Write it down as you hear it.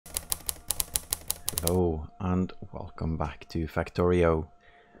Hello and welcome back to Factorio.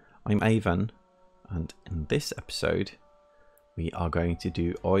 I'm Avon, and in this episode we are going to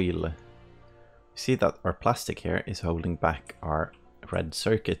do oil. You see that our plastic here is holding back our red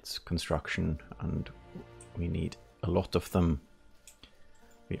circuits construction, and we need a lot of them.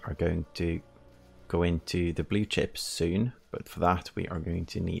 We are going to go into the blue chips soon, but for that we are going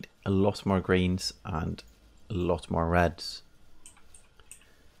to need a lot more greens and a lot more reds.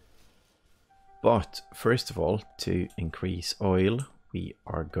 But first of all, to increase oil, we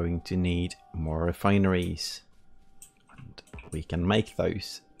are going to need more refineries. And we can make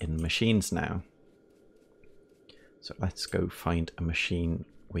those in machines now. So let's go find a machine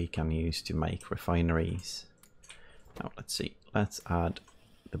we can use to make refineries. Now let's see, let's add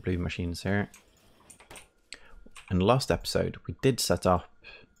the blue machines here. In the last episode, we did set up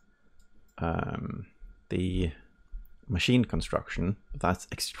the machine construction, but that's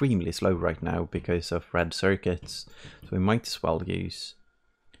extremely slow right now because of red circuits, so we might as well use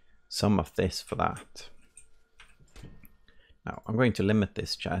some of this for that. Now I'm going to limit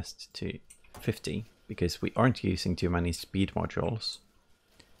this chest to 50 because we aren't using too many speed modules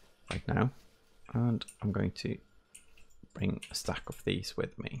right now, and I'm going to bring a stack of these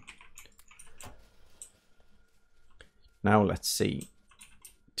with me. Now let's see,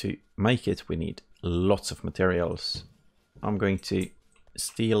 to make it we need lots of materials. I'm going to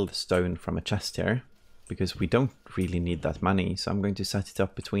steal the stone from a chest here because we don't really need that many, so I'm going to set it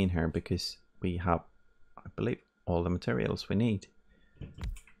up between here because we have, I believe, all the materials we need.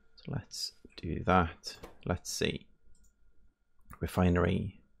 So let's do that. Let's see.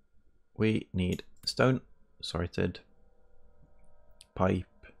 Refinery. We need stone, sorted,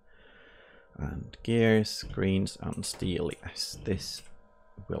 pipe, and gears, greens, and steel. Yes, this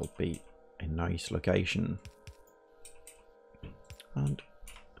will be a nice location. And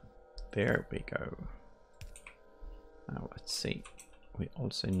there we go. Now let's see, we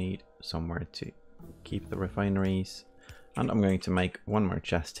also need somewhere to keep the refineries, and I'm going to make one more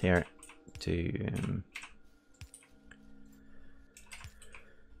chest here to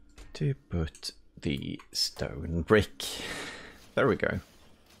put the stone brick. There we go.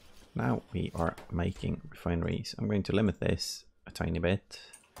 Now we are making refineries. I'm going to limit this a tiny bit.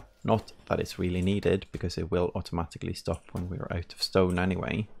 Not that it's really needed, because it will automatically stop when we're out of stone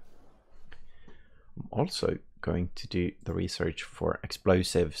anyway. I'm also going to do the research for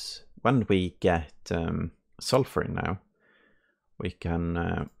explosives. When we get sulfur now, we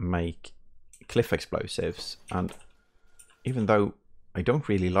can make cliff explosives, and even though I don't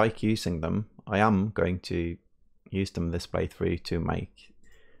really like using them, I am going to use them this playthrough to make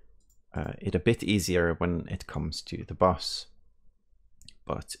it a bit easier when it comes to the boss.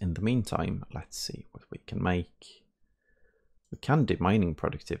 But in the meantime, let's see what we can make. We can do mining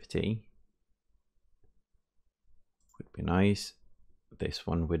productivity. Would be nice. This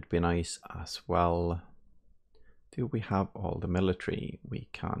one would be nice as well. Do we have all the military? We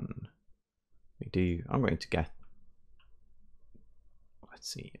can. We do. I'm going to get... Let's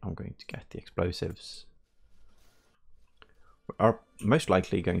see. I'm going to get the explosives. We are most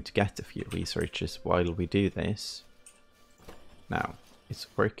likely going to get a few researches while we do this. Now, it's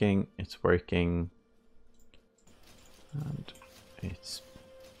working, and it's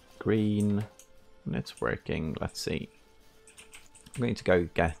green, and it's working. Let's see. I'm going to go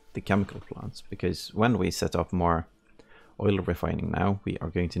get the chemical plants, because when we set up more oil refining now, we are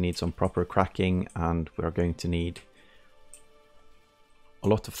going to need some proper cracking, and we are going to need a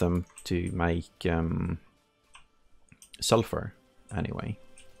lot of them to make sulfur anyway.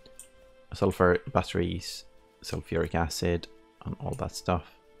 Sulfur batteries, sulfuric acid, and all that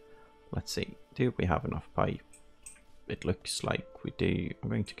stuff. Let's see, do we have enough pipe? It looks like we do. I'm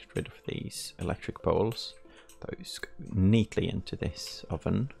going to get rid of these electric poles. Those go neatly into this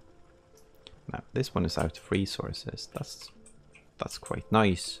oven. Now this one is out of resources. That's quite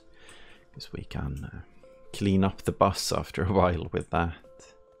nice, because we can clean up the bus after a while with that.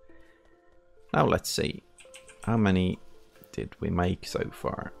 Now let's see, how many did we make so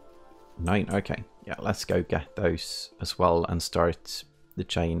far? 9. Okay, yeah, let's go get those as well and start the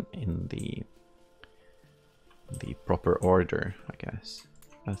chain in the proper order, I guess.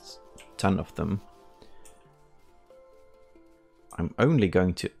 That's 10 of them. I'm only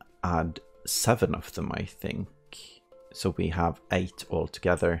going to add 7 of them, I think, so we have 8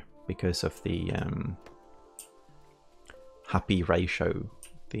 altogether because of the happy ratio,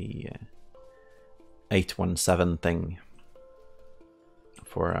 the 817 thing.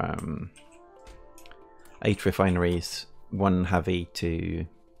 For 8 refineries, 1 heavy to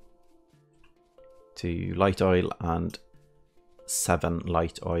light oil, and 7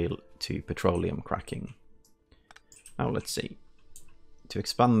 light oil to petroleum cracking. Now let's see. To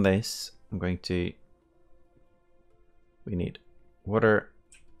expand this, we need water.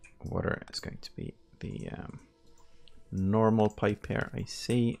 Water is going to be the normal pipe here, I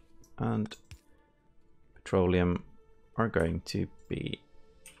see, and petroleum are going to be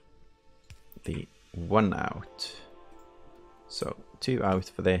the 1 out. So 2 out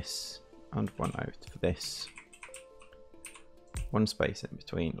for this and 1 out for this. 1 space in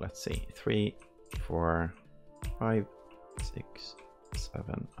between. Let's see, 3, 4, 5, 6,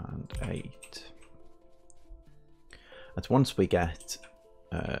 7, and 8. And once we get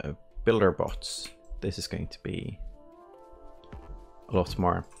builder bots, this is going to be a lot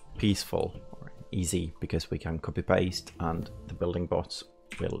more peaceful or easy, because we can copy paste and the building bots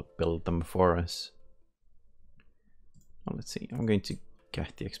will build them for us. Now let's see, I'm going to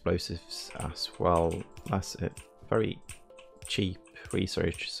get the explosives as well. That's a very cheap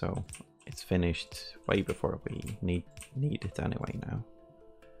research, so it's finished way before we need it anyway now.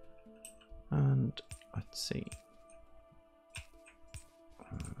 And let's see,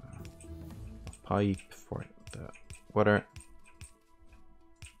 a pipe for the water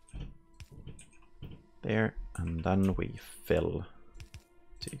there, and then we fill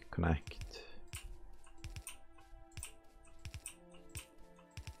to connect.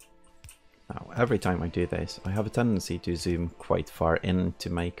 Now every time I do this, I have a tendency to zoom quite far in to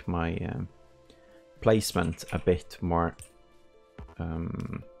make my placement a bit more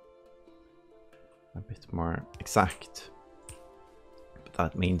exact. But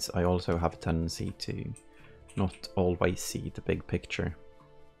that means I also have a tendency to not always see the big picture.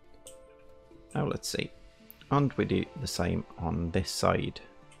 Now let's see, and we do the same on this side.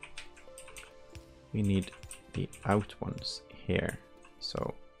 We need the out ones here,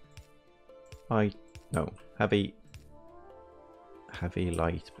 so heavy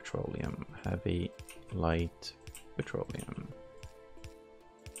light petroleum, heavy light petroleum.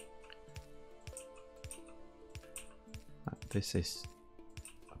 This is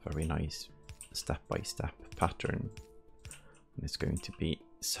a very nice step-by-step pattern, and it's going to be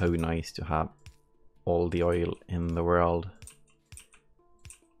so nice to have all the oil in the world.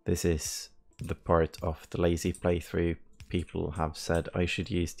 This is the part of the lazy playthrough people have said I should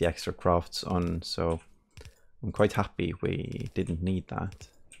use the extra crafts on, so I'm quite happy we didn't need that.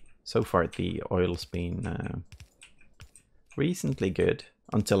 So far the oil's been reasonably good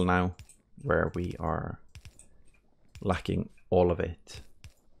until now, where we are lacking all of it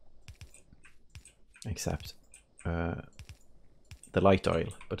except the light oil,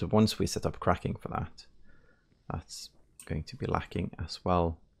 but once we set up cracking for that, that's going to be lacking as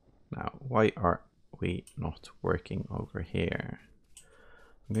well. Now, why are we not working over here?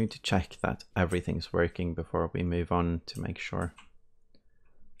 I'm going to check that everything's working before we move on to make sure.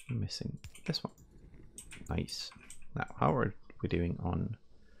 I'm missing this one. Nice. Now, how are we doing on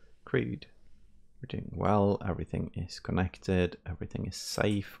crude? We're doing well, everything is connected, everything is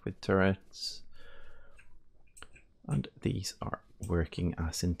safe with turrets. And these are working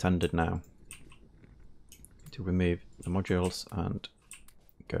as intended now. To remove the modules and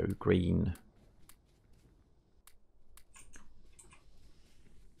go green.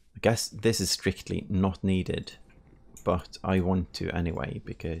 I guess this is strictly not needed, but I want to anyway,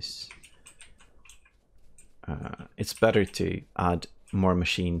 because it's better to add more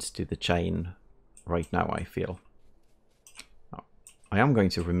machines to the chain right now, I feel. Now, I am going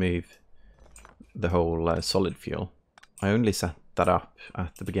to remove the whole solid fuel. I only set that up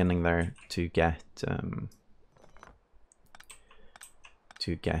at the beginning there to get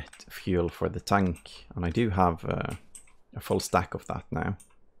fuel for the tank, and I do have a full stack of that now.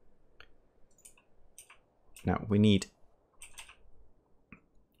 Now we need,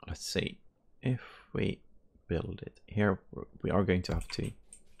 let's see, if we build it here, we are going to have to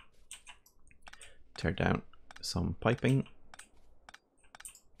tear down some piping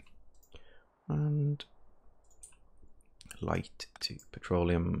and light to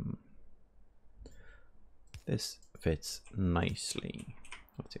petroleum. This fits nicely.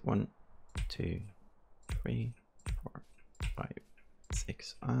 Let's see, 1, 2, 3, 4, 5,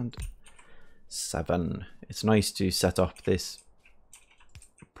 6, and 7. It's nice to set up this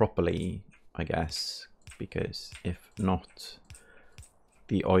properly, I guess, because if not,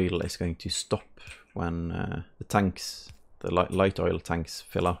 the oil is going to stop when the light oil tanks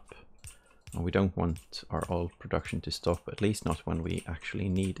fill up. And we don't want our oil production to stop, at least not when we actually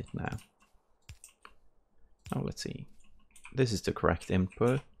need it now. Now let's see. This is the correct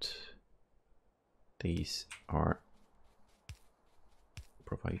input. These are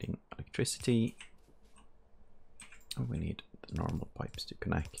providing electricity. And we need the just normal pipes to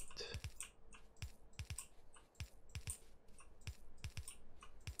connect.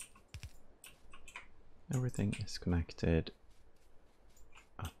 Everything is connected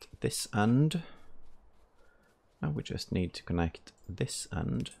at this end. Now we just need to connect this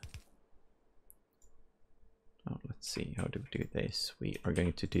end. Oh, let's see, how do we do this? We are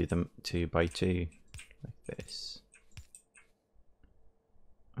going to do them 2 by 2, like this.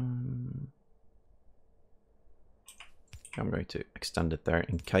 I'm going to extend it there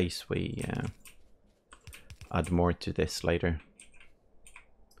in case we add more to this later.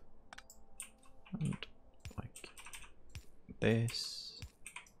 And like this.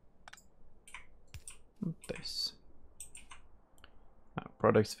 And this. Now,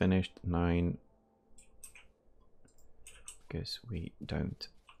 product's finished, 9. Because we don't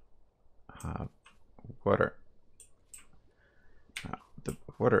have water. Now, the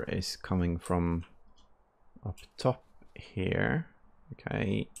water is coming from up top here,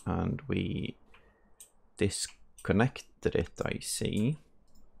 okay, and we disconnected it, I see.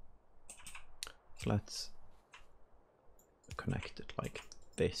 So let's connect it like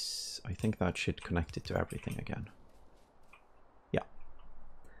this. I think that should connect it to everything again. Yeah,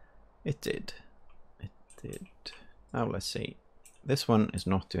 it did. It did. Now let's see. This one is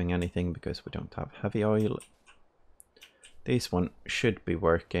not doing anything because we don't have heavy oil. This one should be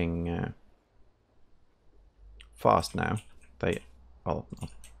working fast now. They, well,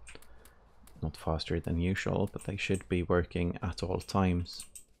 not faster than usual, but they should be working at all times.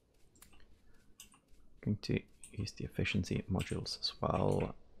 I'm going to use the efficiency modules as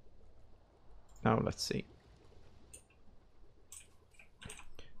well. Now let's see.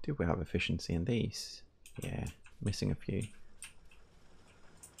 Do we have efficiency in these? Yeah. Missing a few.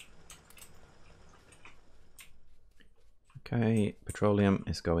 Okay, petroleum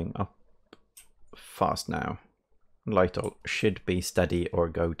is going up fast now. Light oil should be steady or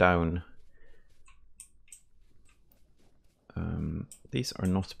go down. These are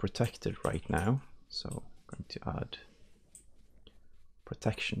not protected right now, so I'm going to add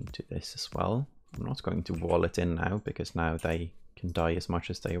protection to this as well. I'm not going to wall it in now because now they can die as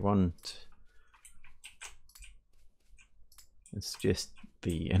much as they want. It's just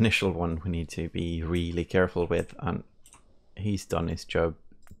the initial one we need to be really careful with, and he's done his job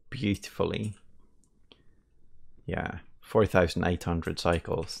beautifully. Yeah, 4,800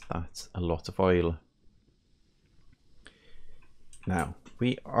 cycles, that's a lot of oil. Now,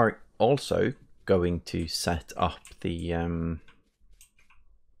 we are also going to set up the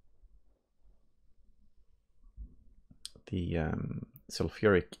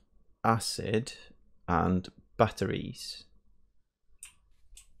sulfuric acid and batteries.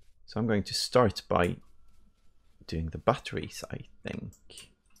 So I'm going to start by doing the batteries, I think.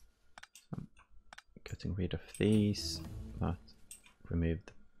 So I'm getting rid of these. That remove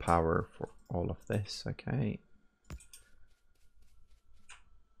the power for all of this, okay.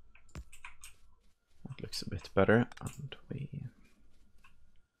 That looks a bit better. And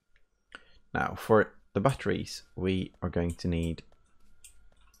now for the batteries, we are going to need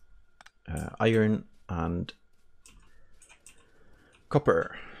iron and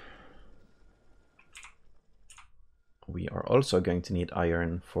copper. We are also going to need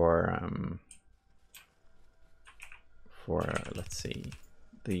iron for let's see,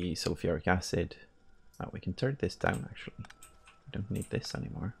 the sulfuric acid. We can turn this down actually. We don't need this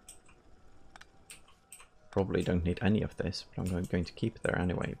anymore. Probably don't need any of this, but I'm going to keep it there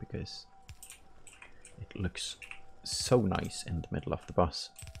anyway because it looks so nice in the middle of the bus.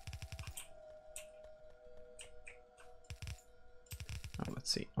 Now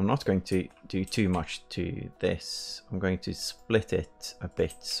let's see. I'm not going to do too much to this. I'm going to split it a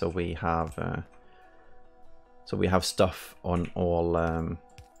bit so we have stuff on all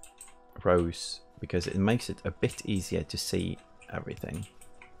rows, because it makes it a bit easier to see everything.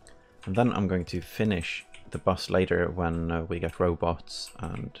 And then I'm going to finish the bus later when we get robots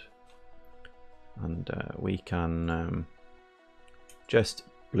and we can just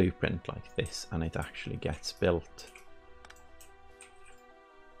blueprint like this and it actually gets built.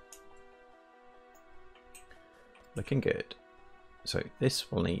 Looking good. So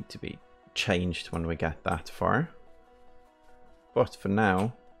this will need to be changed when we get that far. But for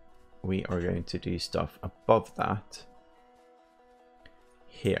now, we are going to do stuff above that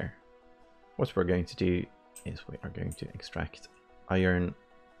here. What we're going to do is we are going to extract iron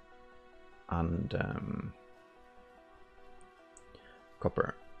and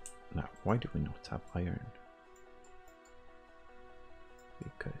copper. Now, why do we not have iron?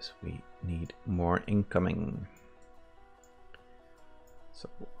 Because we need more incoming. So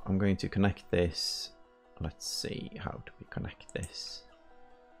I'm going to connect this let's see, how do we connect this?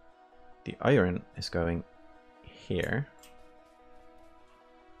 The iron is going here,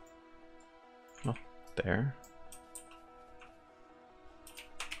 not there.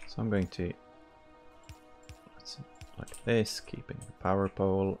 So I'm going to, let's see, like this, keeping the power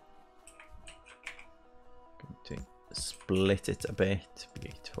pole. Going to split it a bit.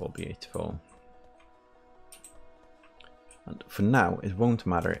 Beautiful, beautiful. And for now, it won't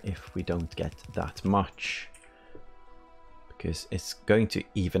matter if we don't get that much, because it's going to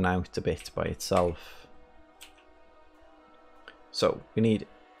even out a bit by itself. So we need,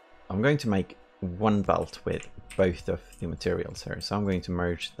 I'm going to make one belt with both of the materials here. So I'm going to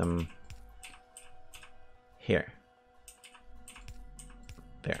merge them here.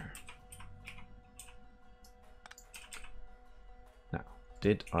 There. Now,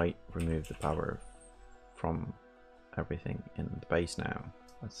 did I remove the power from everything in the base now?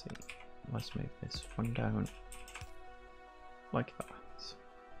 Let's see. Let's move this one down like that.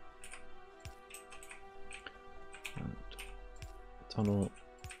 And tunnel,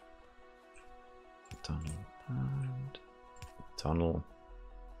 tunnel, and tunnel.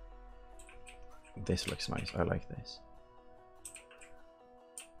 This looks nice. I like this.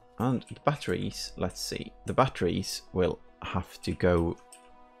 And the batteries, let's see. The batteries will have to go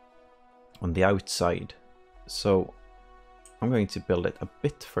on the outside. So I'm going to build it a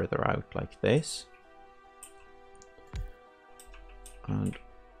bit further out like this. And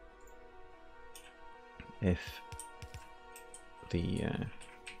if the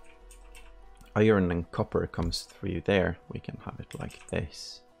iron and copper comes through there, we can have it like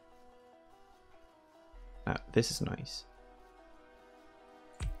this. Now, this is nice.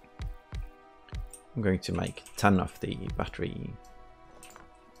 I'm going to make 10 of the battery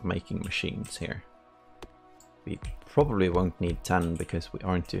making machines here. We probably won't need 10 because we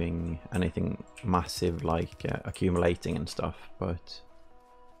aren't doing anything massive like accumulating and stuff, but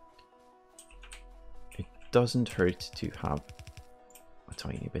it doesn't hurt to have a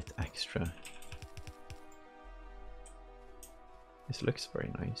tiny bit extra. This looks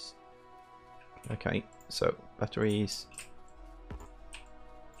very nice. Okay, so batteries.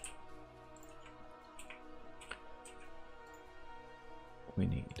 We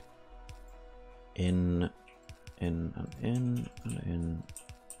need in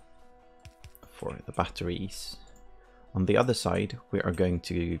for the batteries. On the other side, we are going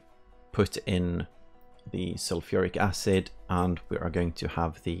to put in the sulfuric acid, and we are going to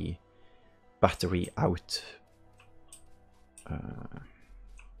have the battery out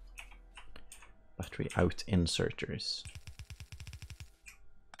inserters.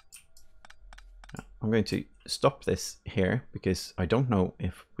 I'm going to stop this here because I don't know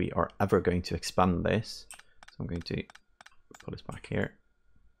if we are ever going to expand this. So I'm going to pull this back here.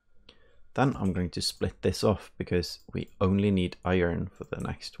 Then I'm going to split this off because we only need iron for the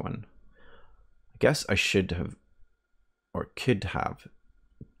next one. I guess I should have, or could have,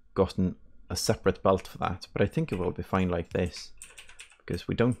 gotten a separate belt for that, but I think it will be fine like this because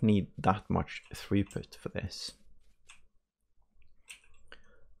we don't need that much throughput for this.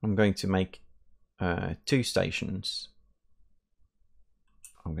 I'm going to make 2 stations.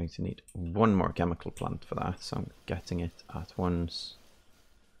 I'm going to need one more chemical plant for that, so I'm getting it at once.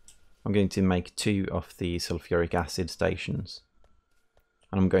 I'm going to make 2 of the sulfuric acid stations,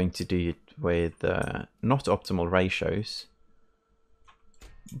 and I'm going to do it with not optimal ratios,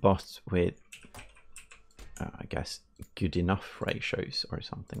 but with I guess good enough ratios or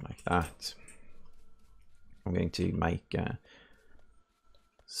something like that. I'm going to make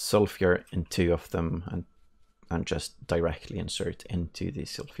sulfur in 2 of them and just directly insert into the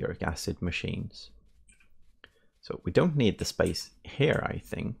sulfuric acid machines. So we don't need the space here, I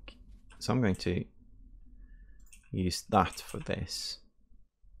think. So I'm going to use that for this.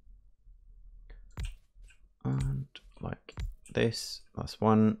 And like this, that's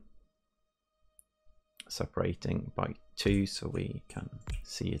 1. Separating by 2 so we can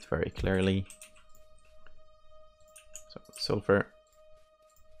see it very clearly. So sulfur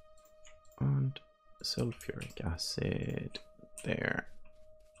and sulfuric acid there.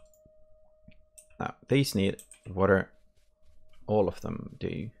 Now these need water, all of them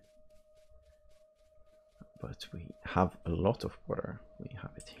do, but we have a lot of water. We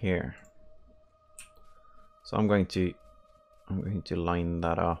have it here, so I'm going to line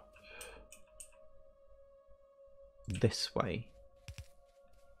that up this way.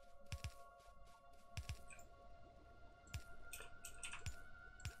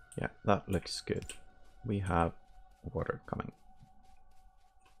 Yeah, that looks good. We have water coming.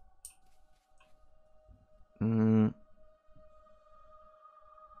 Do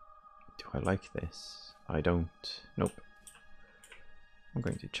I like this? I don't. Nope. I'm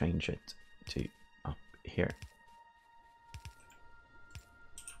going to change it to up here.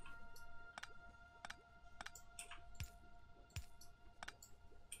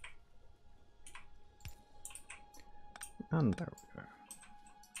 And there we go.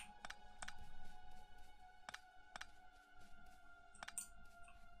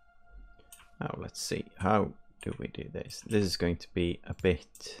 Now let's see, how do we do this? This is going to be a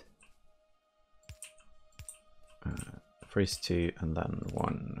bit first 2 and then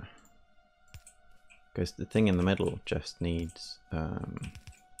 1, because the thing in the middle just needs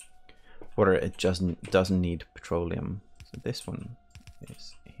water. It just doesn't need petroleum. So this one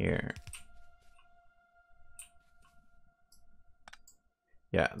is here.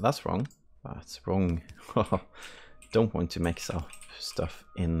 Yeah, that's wrong. That's wrong. Don't want to mix up stuff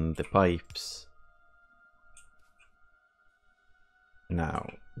in the pipes. Now,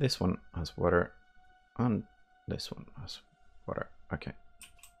 this one has water, and this one has water. Okay.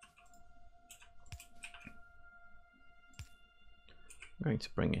 I'm going to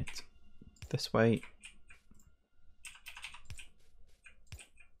bring it this way.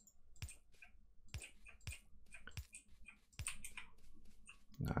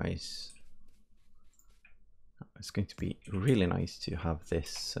 Nice. It's going to be really nice to have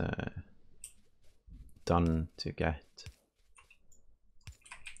this done to get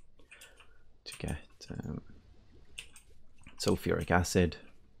sulfuric acid.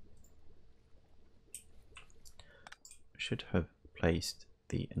 I should have placed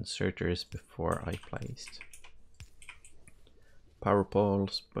the inserters before I placed power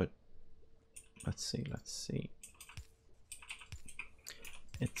poles, but let's see.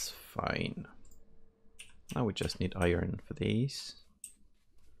 It's fine. Now we just need iron for these.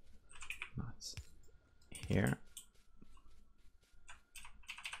 That's here.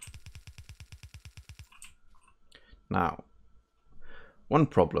 Now, one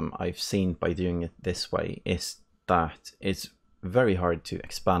problem I've seen by doing it this way is that it's very hard to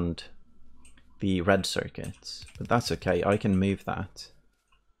expand the red circuits, but that's okay. I can move that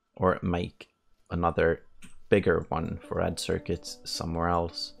or make another bigger one for red circuits somewhere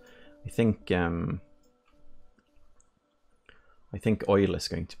else. I think oil is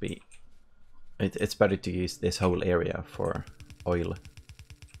going to be, it's better to use this whole area for oil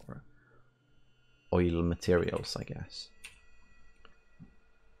or oil materials, I guess.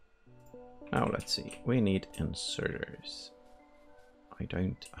 Now let's see, we need inserters. I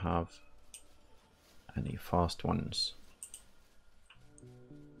don't have any fast ones.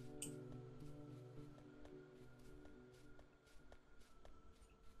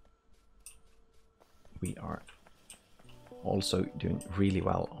 We are also doing really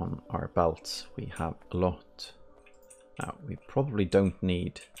well on our belts. We have a lot. Now we probably don't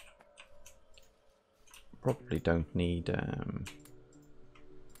need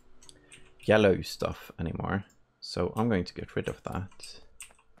yellow stuff anymore, so I'm going to get rid of that,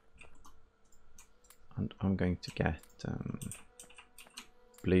 and I'm going to get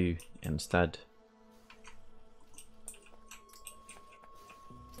blue instead.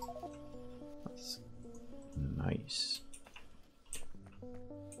 That's nice.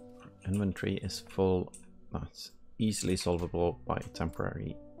 Our inventory is full. That's easily solvable by a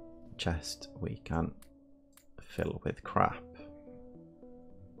temporary chest we can fill with crap.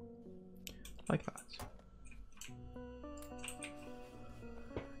 Like that.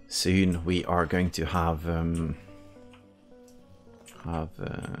 Soon we are going to have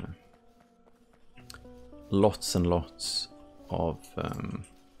lots and lots of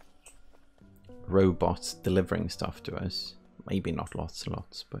robots delivering stuff to us. Maybe not lots and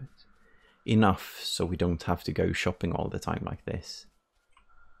lots, but enough so we don't have to go shopping all the time like this.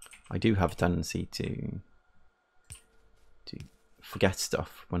 I do have a tendency to forget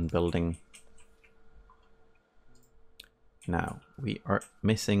stuff when building. Now we are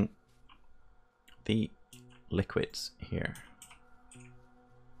missing the liquids here.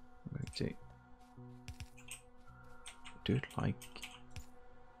 I'm going to do it like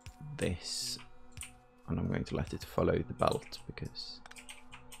this, and I'm going to let it follow the belt because,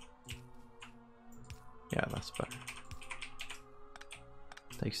 yeah, that's better.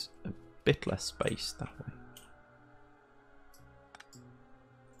 Takes a bit less space that way.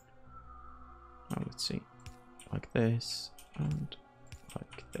 Now let's see, like this and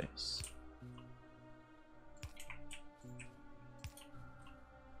like this.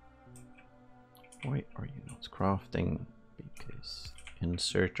 Why are you not crafting? Because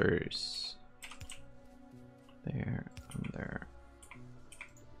inserters there and there.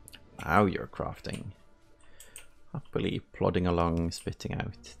 Now you're crafting. Happily plodding along, spitting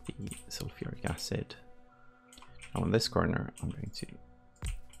out the sulfuric acid. Now in this corner, I'm going to do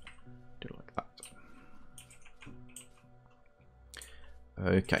it like that.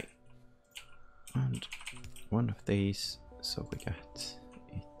 Okay. And one of these, so we get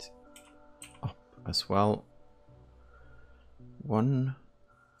it up as well. 1,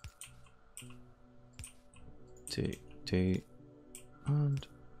 2, 2, and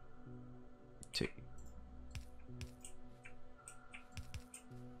 2.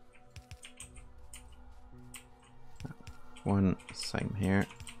 One, same here.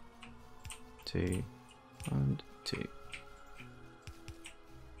 2 and 2.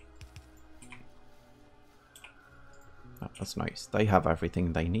 Oh, that's nice. They have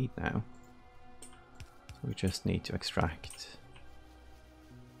everything they need now. So we just need to extract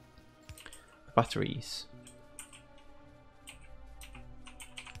the batteries.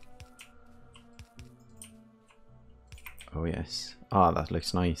 Oh yes. Ah, that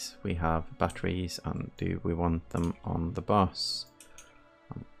looks nice. We have batteries, and do we want them on the bus?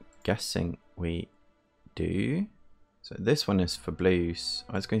 I'm guessing we do. So this one is for blues.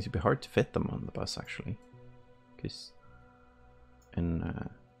 Oh, it's going to be hard to fit them on the bus actually, because in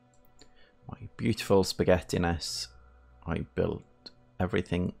my beautiful spaghetti-ness, I built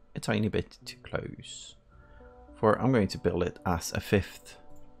everything a tiny bit too close. For I'm going to build it as a 5th.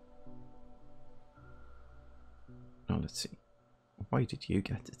 Now let's see. Why did you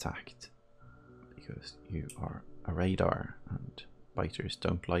get attacked? Because you are a radar, and biters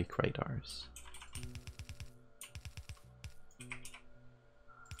don't like radars.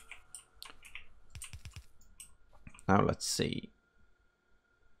 Now let's see.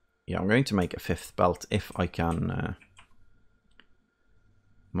 Yeah, I'm going to make a 5th belt if I can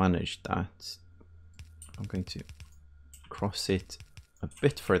manage that. I'm going to cross it a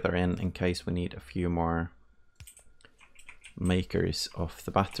bit further in case we need a few more makers of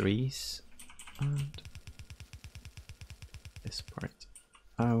the batteries, and this part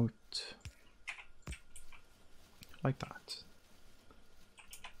out like that.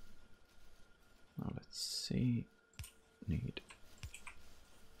 Now let's see, need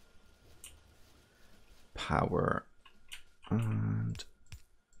power, and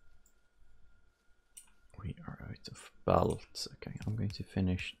we are out of belts. Okay, I'm going to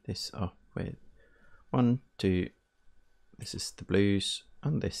finish this up with 1, 2. This is the blues,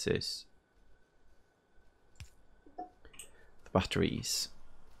 and this is the batteries.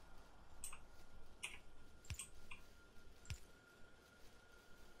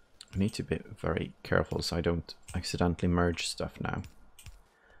 I need to be very careful so I don't accidentally merge stuff now.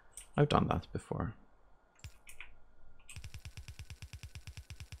 I've done that before.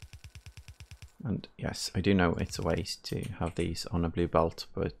 And yes, I do know it's a waste to have these on a blue belt,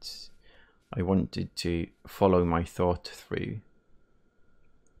 but I wanted to follow my thought through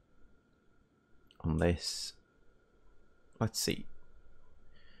on this. Let's see.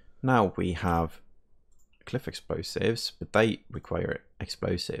 Now we have cliff explosives, but they require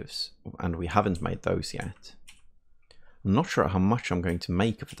explosives, and we haven't made those yet. I'm not sure how much I'm going to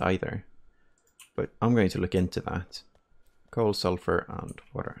make of it either, but I'm going to look into that. Coal, sulfur, and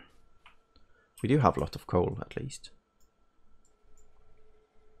water. We do have a lot of coal, at least.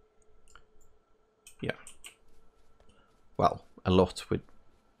 Yeah. Well, a lot would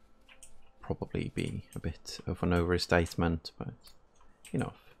probably be a bit of an overstatement, but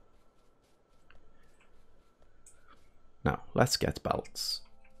enough. Now, let's get belts.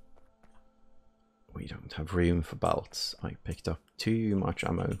 We don't have room for belts. I picked up too much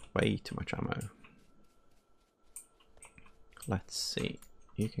ammo, way too much ammo. Let's see.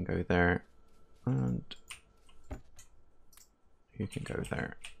 You can go there, and you can go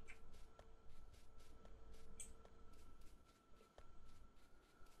there.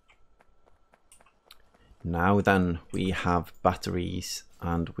 Now then, we have batteries,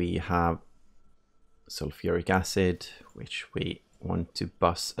 and we have sulfuric acid, which we want to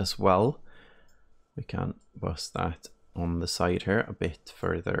bus as well. We can bus that on the side here a bit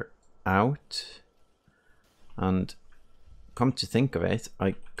further out. And come to think of it,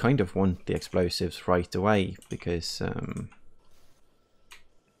 I kind of want the explosives right away, because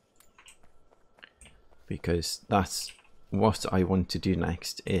that's what I want to do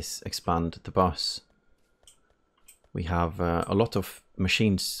next, is expand the bus. We have a lot of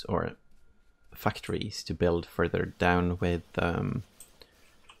machines or factories to build further down with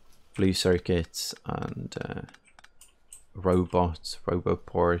blue circuits and robots,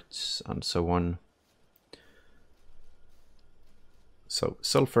 roboports, and so on. So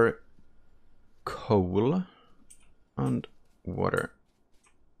sulfur, coal, and water.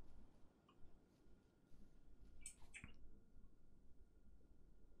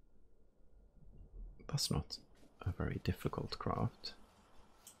 That's not a very difficult craft.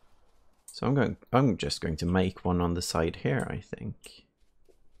 So I'm just going to make one on the side here, I think.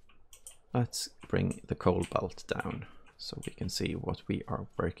 Let's bring the coal belt down so we can see what we are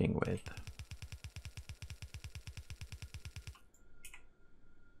working with.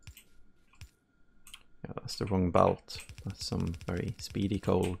 Yeah, that's the wrong belt. That's some very speedy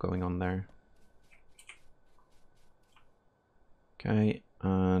coal going on there. Okay,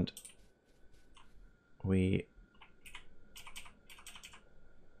 and we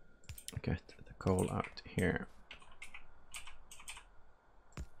get the coal out here.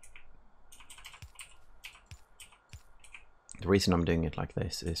 The reason I'm doing it like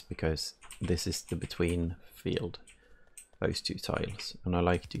this is because this is the between field, those two tiles, and I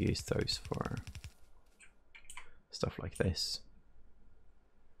like to use those for stuff like this.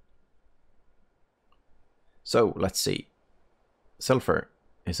 So let's see. Sulfur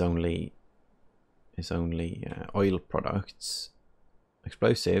is only oil products.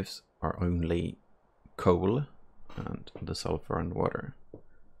 Explosives are only coal and the sulfur and water.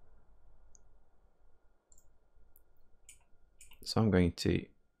 So I'm going to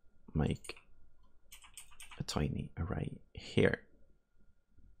make a tiny array here.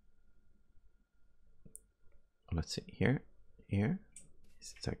 Let's see, here.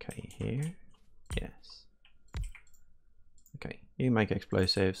 Is it okay here? Yes. Okay, you make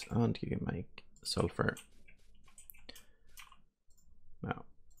explosives and you make sulfur. Now,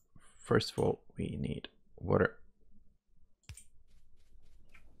 first of all, we need water.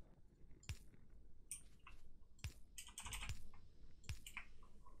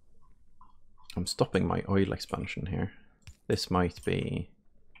 I'm stopping my oil expansion here. This might be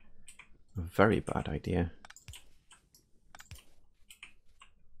a very bad idea.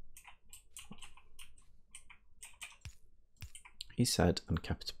 He said and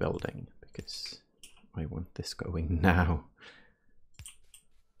kept building because I want this going now.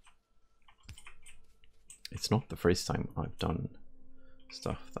 It's not the first time I've done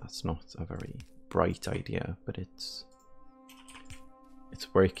stuff that's not a very bright idea, but it's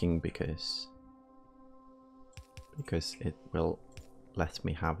working because it will let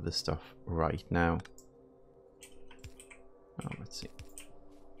me have the stuff right now. Oh, let's see.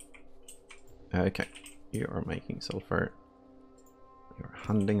 Okay, you are making sulfur. You're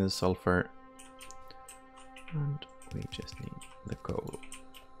handing the sulfur, and we just need the coal.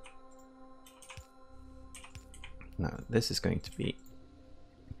 Now this is going to be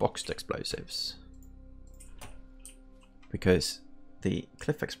boxed explosives, because the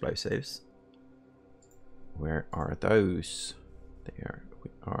cliff explosives, where are those?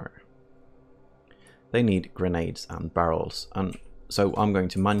 They need grenades and barrels, and so I'm going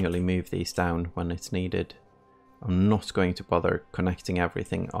to manually move these down when it's needed. I'm not going to bother connecting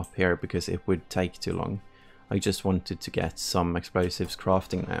everything up here because it would take too long. I just wanted to get some explosives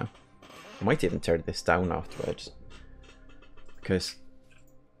crafting now. I might even tear this down afterwards, because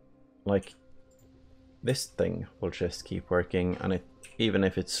like this thing will just keep working, and it, even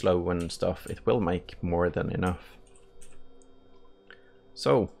if it's slow and stuff, it will make more than enough.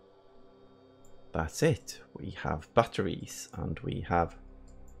 So that's it. We have batteries and we have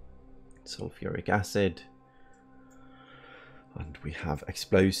sulfuric acid and we have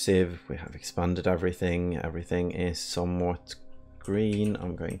explosive. We have expanded everything. Everything is somewhat green.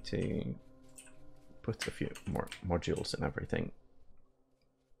 I'm going to put a few more modules in everything.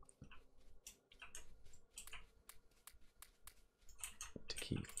 To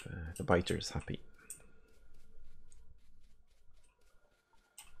keep the biters happy.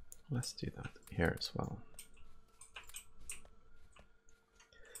 Let's do that here as well.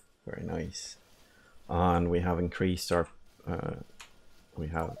 Very nice. And we have increased our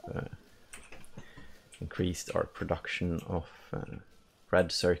production of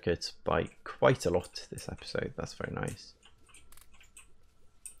red circuits by quite a lot this episode. That's very nice.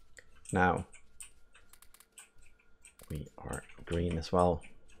 Now we are green as well.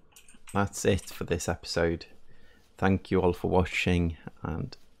 That's it for this episode. Thank you all for watching,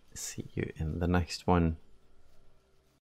 and see you in the next one.